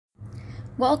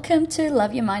Welcome to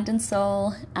Love Your Mind and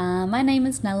Soul. My name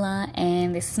is Nella,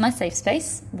 and this is my safe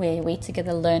space where we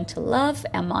together learn to love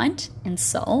our mind and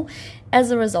soul as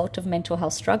a result of mental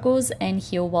health struggles and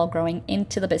heal while growing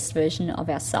into the best version of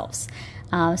ourselves.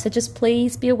 So just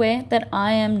please be aware that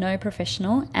I am no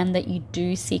professional and that you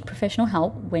do seek professional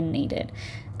help when needed.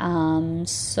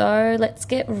 So let's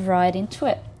get right into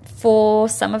it. For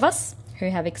some of us who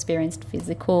have experienced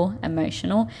physical,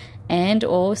 emotional, and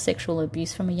or sexual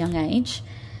abuse from a young age,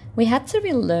 we had to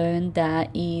relearn that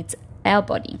it's our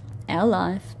body, our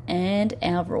life, and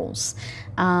our rules.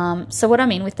 So what I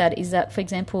mean with that is that, for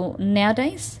example,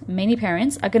 nowadays, many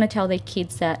parents are going to tell their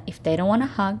kids that if they don't want to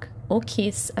hug or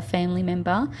kiss a family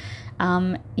member,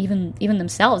 even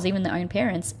themselves, even their own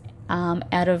parents,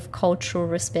 out of cultural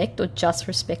respect or just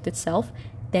respect itself,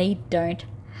 they don't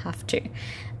have to.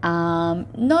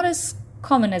 Not as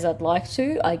common as I'd like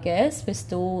to, I guess. We're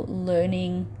still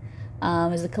learning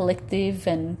as a collective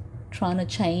and trying to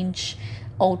change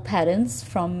old patterns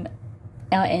from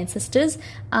our ancestors,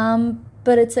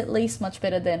 but it's at least much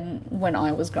better than when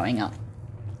I was growing up.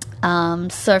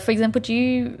 So for example, do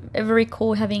you ever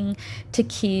recall having to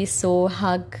kiss or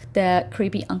hug that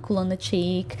creepy uncle on the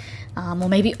cheek, or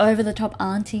maybe over the top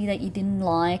auntie that you didn't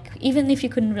like, even if you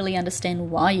couldn't really understand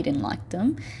why you didn't like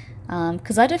them?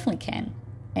 Because I definitely can.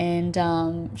 And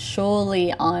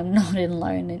surely I'm not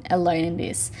alone in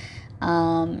this.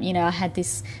 I had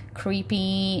this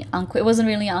creepy uncle. It wasn't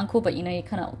really an uncle, but you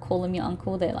kind of call them your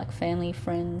uncle. They're like family,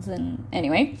 friends, and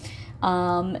anyway.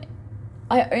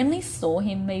 I only saw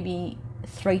him maybe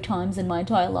 3 times in my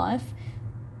entire life,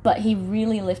 but he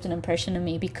really left an impression on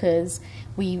me because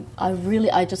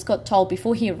I just got told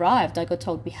before he arrived, I got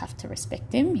told we have to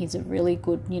respect him. He's a really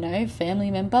good,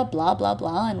 family member, blah, blah,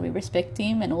 blah, and we respect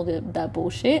him and all that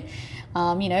bullshit.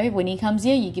 When he comes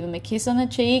here, you give him a kiss on the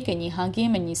cheek and you hug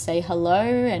him and you say hello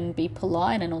and be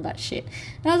polite and all that shit.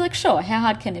 And I was like, sure, how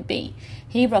hard can it be?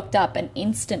 He rocked up and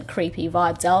instant creepy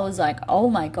vibes. I was like, oh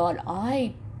my God,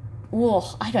 I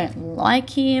don't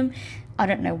like him. I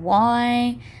don't know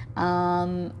why.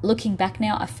 Looking back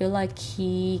now, I feel like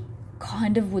he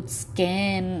kind of would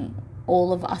scan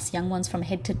all of us young ones from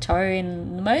head to toe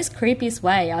in the most creepiest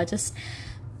way. I just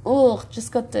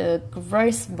got the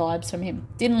gross vibes from him.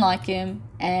 Didn't like him,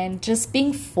 and just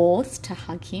being forced to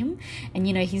hug him, and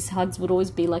his hugs would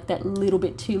always be like that little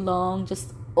bit too long,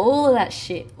 just all of that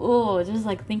shit. Just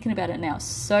like thinking about it now,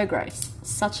 so gross.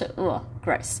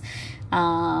 Gross.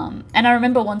 And I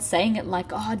remember once saying it like,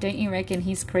 don't you reckon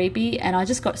he's creepy? And I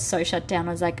just got so shut down.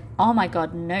 I was like, oh my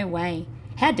God, no way.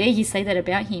 How dare you say that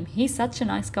about him? He's such a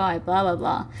nice guy, blah,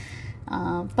 blah,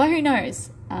 blah. But who knows?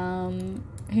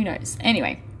 Who knows?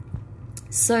 Anyway,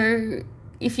 so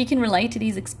if you can relate to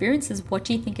these experiences, what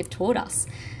do you think it taught us?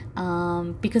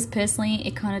 Because personally,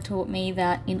 it kind of taught me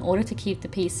that in order to keep the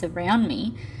peace around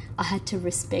me, I had to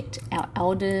respect our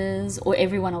elders or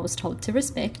everyone I was told to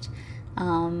respect.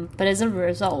 But as a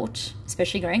result,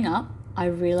 especially growing up, I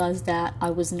realized that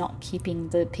I was not keeping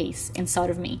the peace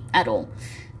inside of me at all.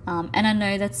 And I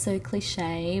know that's so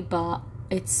cliche, but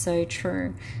it's so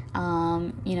true.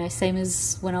 Same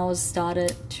as when I was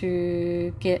started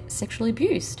to get sexually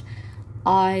abused.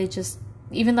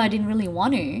 Even though I didn't really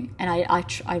want to, and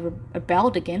I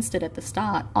rebelled against it at the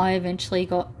start, I eventually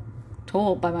got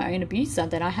taught by my own abuser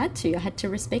that I had to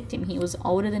respect him. He was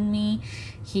older than me.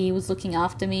 He was looking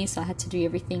after me, so I had to do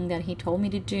everything that he told me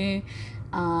to do.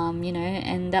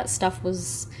 And that stuff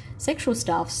was sexual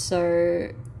stuff.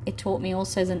 So it taught me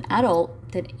also as an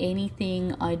adult that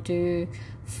anything I do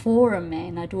for a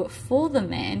man, I do it for the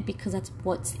man because that's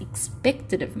what's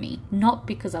expected of me, not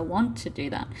because I want to do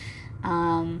that.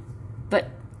 But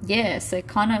yeah, so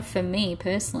kind of for me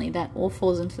personally, that all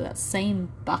falls into that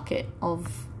same bucket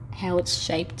of how it's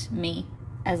shaped me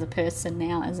as a person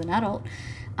now, as an adult.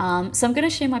 So I'm going to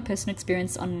share my personal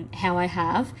experience on how I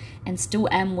have and still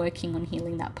am working on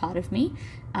healing that part of me.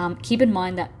 Keep in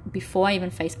mind that before I even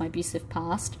faced my abusive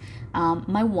past,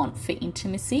 my want for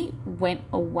intimacy went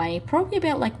away probably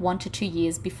about like 1 to 2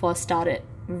 years before I started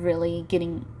really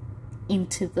getting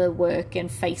into the work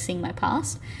and facing my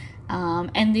past.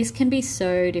 And this can be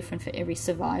so different for every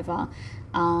survivor.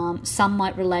 Some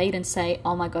might relate and say,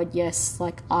 oh my God, yes,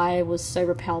 like I was so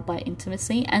repelled by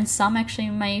intimacy. And some actually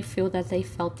may feel that they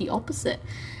felt the opposite.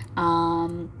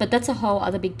 But that's a whole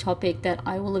other big topic that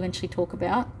I will eventually talk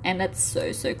about. And that's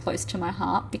so, so close to my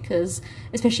heart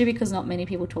especially because not many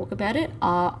people talk about it.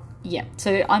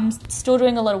 So I'm still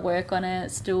doing a lot of work on it,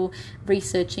 still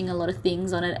researching a lot of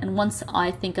things on it. And once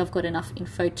I think I've got enough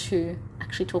info to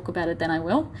actually talk about it, then I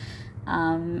will.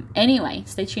 Anyway,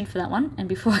 stay tuned for that one. And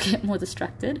before I get more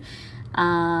distracted,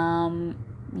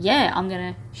 I'm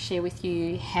going to share with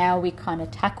you how we kind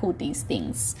of tackled these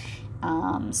things.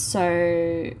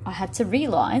 So I had to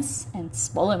realize and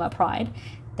swallow my pride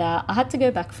that I had to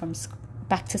go back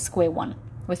to square one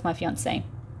with my fiance.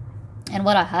 And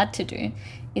what I had to do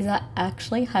is I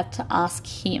actually had to ask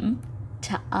him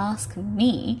to ask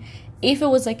me if it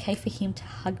was okay for him to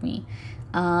hug me,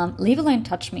 leave alone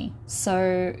touch me.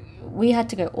 So we had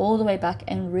to go all the way back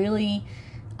and really,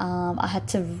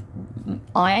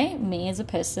 me as a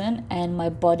person and my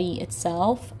body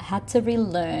itself had to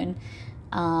relearn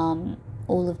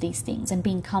all of these things and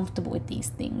being comfortable with these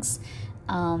things.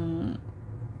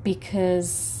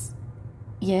 Because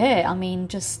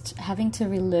just having to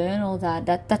relearn all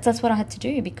that's what I had to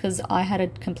do, because I had a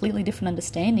completely different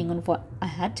understanding on what I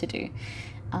had to do.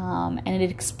 And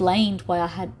it explained why I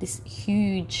had this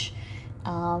huge,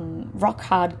 rock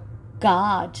hard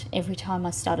guard every time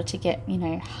I started to get,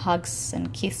 hugs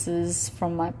and kisses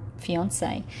from my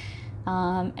fiance.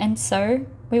 And so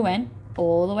we went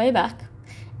all the way back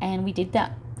and we did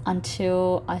that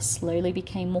until I slowly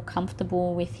became more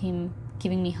comfortable with him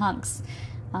giving me hugs.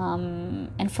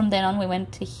 And from then on, we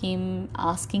went to him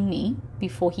asking me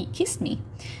before he kissed me.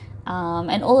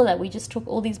 And all of that, we just took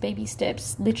all these baby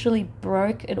steps, literally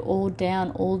broke it all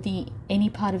down, any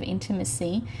part of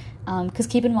intimacy. Because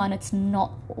keep in mind, it's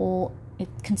not all,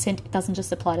 consent doesn't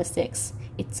just apply to sex.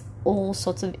 It's all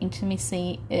sorts of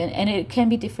intimacy, and it can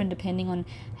be different depending on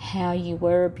how you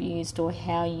were abused or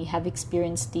how you have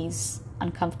experienced these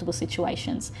uncomfortable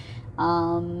situations.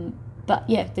 But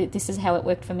yeah, this is how it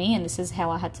worked for me, and this is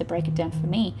how I had to break it down for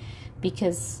me,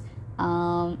 because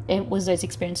it was those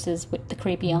experiences with the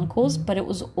creepy uncles, but it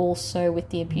was also with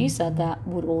the abuser that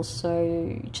would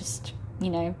also just,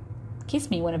 kiss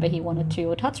me whenever he wanted to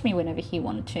or touch me whenever he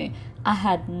wanted to. I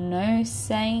had no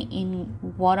say in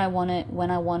what I wanted, when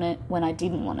I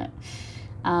didn't want it.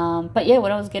 But yeah,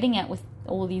 what I was getting at with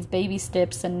all these baby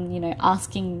steps and,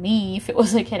 asking me if it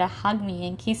was okay to hug me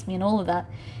and kiss me and all of that,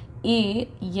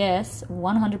 yes,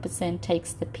 100%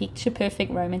 takes the picture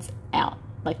perfect romance out.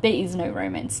 Like, there is no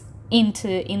romance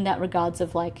in that regards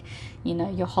of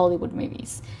your Hollywood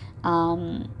movies.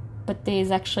 But there's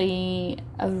actually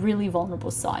a really vulnerable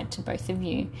side to both of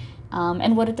you.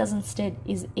 And what it does instead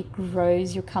is it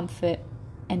grows your comfort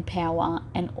and power,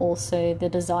 and also the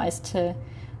desires to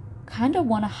kind of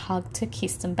want to hug, to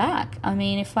kiss them back. I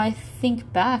mean, if I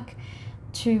think back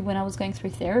to when I was going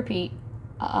through therapy,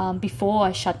 before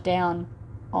I shut down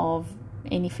of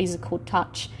any physical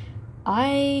touch,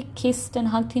 I kissed and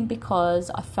hugged him because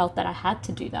I felt that I had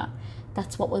to do that.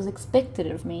 That's what was expected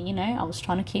of me, I was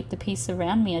trying to keep the peace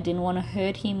around me. I didn't want to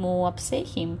hurt him or upset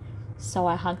him, so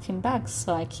I hugged him back,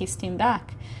 so I kissed him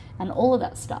back, and all of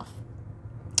that stuff.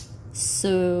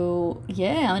 So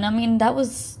yeah, and I mean, that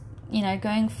was,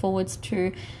 going forwards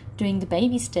to doing the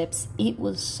baby steps, it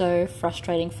was so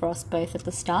frustrating for us both at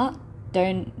the start.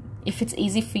 If it's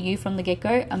easy for you from the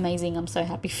get-go, amazing, I'm so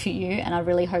happy for you, and I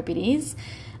really hope it is,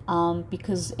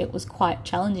 because it was quite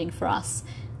challenging for us.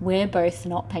 We're both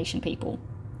not patient people,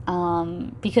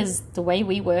 because the way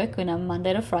we work in a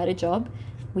Monday to Friday job,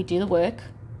 we do the work,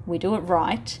 we do it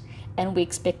right, and we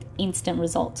expect instant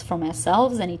results from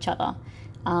ourselves and each other.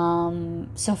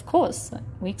 So of course,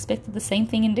 we expected the same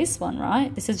thing in this one,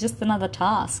 right? This is just another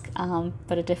task,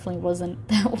 but it definitely wasn't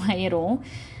that way at all.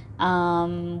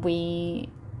 We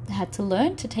had to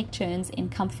learn to take turns in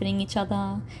comforting each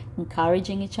other,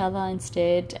 encouraging each other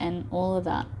instead, and all of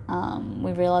that.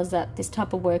 We realized that this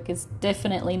type of work is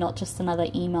definitely not just another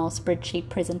email spreadsheet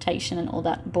presentation and all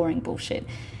that boring bullshit.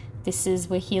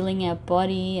 We're healing our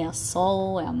body, our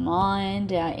soul, our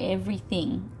mind, our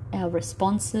everything, our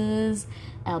responses,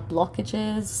 our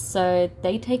blockages. So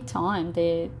they take time.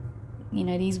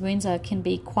 These wounds can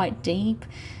be quite deep,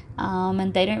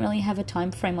 and they don't really have a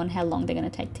time frame on how long they're going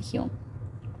to take to heal.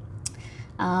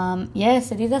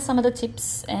 So these are some of the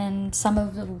tips and some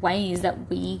of the ways that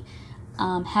we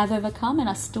have overcome and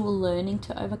are still learning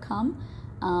to overcome.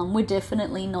 We're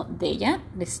definitely not there yet.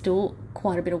 There's still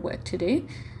quite a bit of work to do.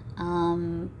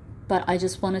 But I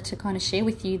just wanted to kind of share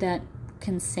with you that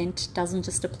consent doesn't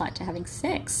just apply to having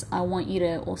sex. I want you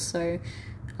to also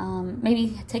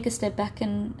maybe take a step back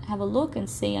and have a look and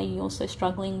see, are you also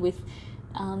struggling with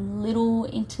little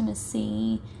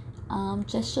intimacy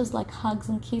gestures like hugs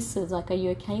and kisses? Are you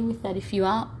okay with that? If you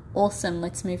are, awesome.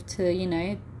 Let's move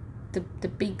to, the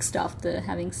big stuff, the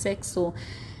having sex, or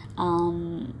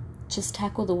just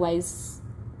tackle the ways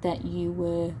that you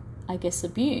were, I guess,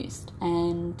 abused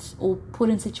or put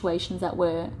in situations that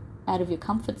were out of your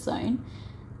comfort zone,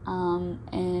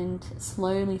 and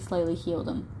slowly heal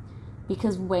them.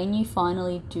 because when you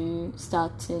finally do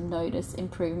start to notice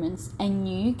improvements and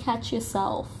you catch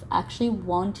yourself actually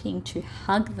wanting to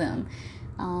hug them,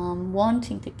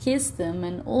 wanting to kiss them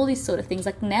and all these sort of things,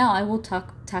 like now I will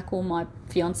tackle my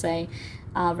fiance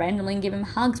randomly and give him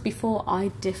hugs. Before, I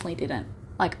definitely didn't.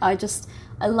 Like, I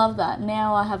love that.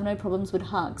 Now I have no problems with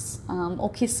hugs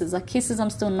or kisses. Like, kisses, I'm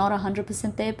still not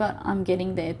 100% there, but I'm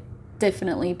getting there,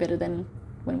 definitely better than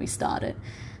when we started.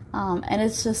 And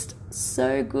it's just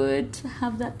so good to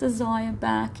have that desire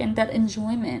back and that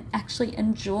enjoyment, actually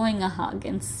enjoying a hug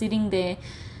and sitting there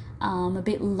a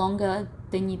bit longer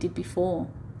than you did before.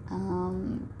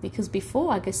 Because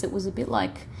before, I guess it was a bit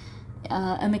like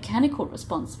a mechanical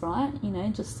response, right? You know,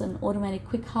 just an automatic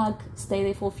quick hug, stay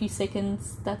there for a few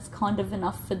seconds. That's kind of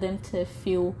enough for them to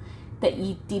feel that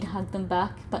you did hug them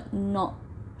back, but not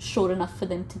short enough for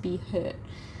them to be hurt.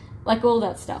 Like all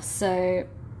that stuff. So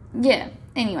yeah,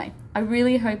 anyway, I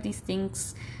really hope these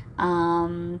things,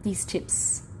 these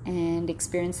tips and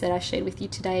experience that I shared with you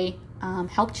today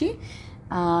helped you.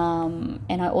 And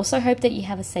I also hope that you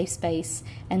have a safe space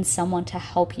and someone to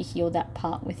help you heal that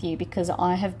part with you, because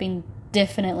I have been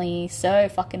definitely so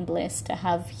fucking blessed to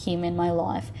have him in my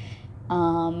life.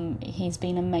 He's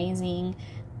been amazing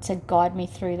to guide me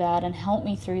through that and help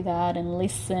me through that and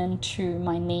listen to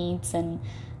my needs and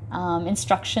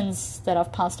instructions that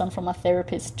I've passed on from my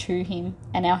therapist to him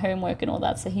and our homework and all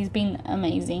that. So he's been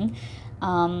amazing.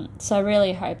 So I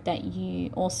really hope that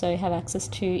you also have access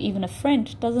to even a friend.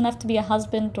 It doesn't have to be a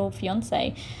husband or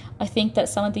fiance. I think that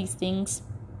some of these things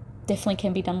definitely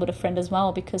can be done with a friend as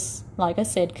well, because like I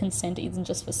said, consent isn't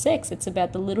just for sex. It's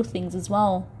about the little things as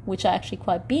well, which are actually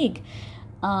quite big.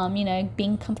 You know,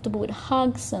 being comfortable with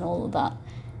hugs and all of that.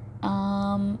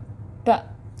 But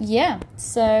yeah,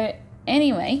 so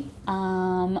anyway,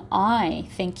 I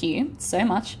thank you so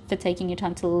much for taking your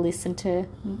time to listen to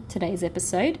today's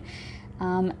episode.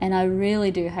 And I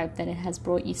really do hope that it has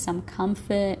brought you some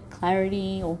comfort,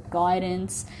 clarity, or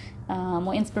guidance,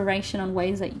 or inspiration on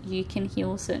ways that you can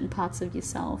heal certain parts of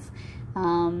yourself.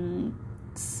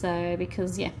 So,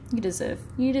 because yeah, you deserve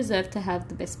to have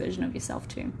the best version of yourself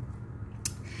too.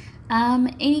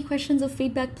 Any questions or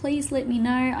feedback, please let me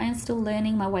know. I am still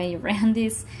learning my way around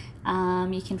this.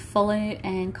 You can follow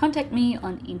and contact me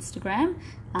on Instagram.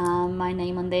 My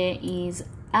name on there is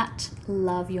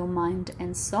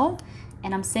 @loveyourmindandsoul,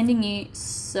 and I'm sending you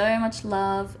so much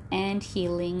love and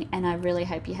healing, and I really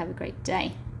hope you have a great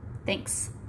day. Thanks.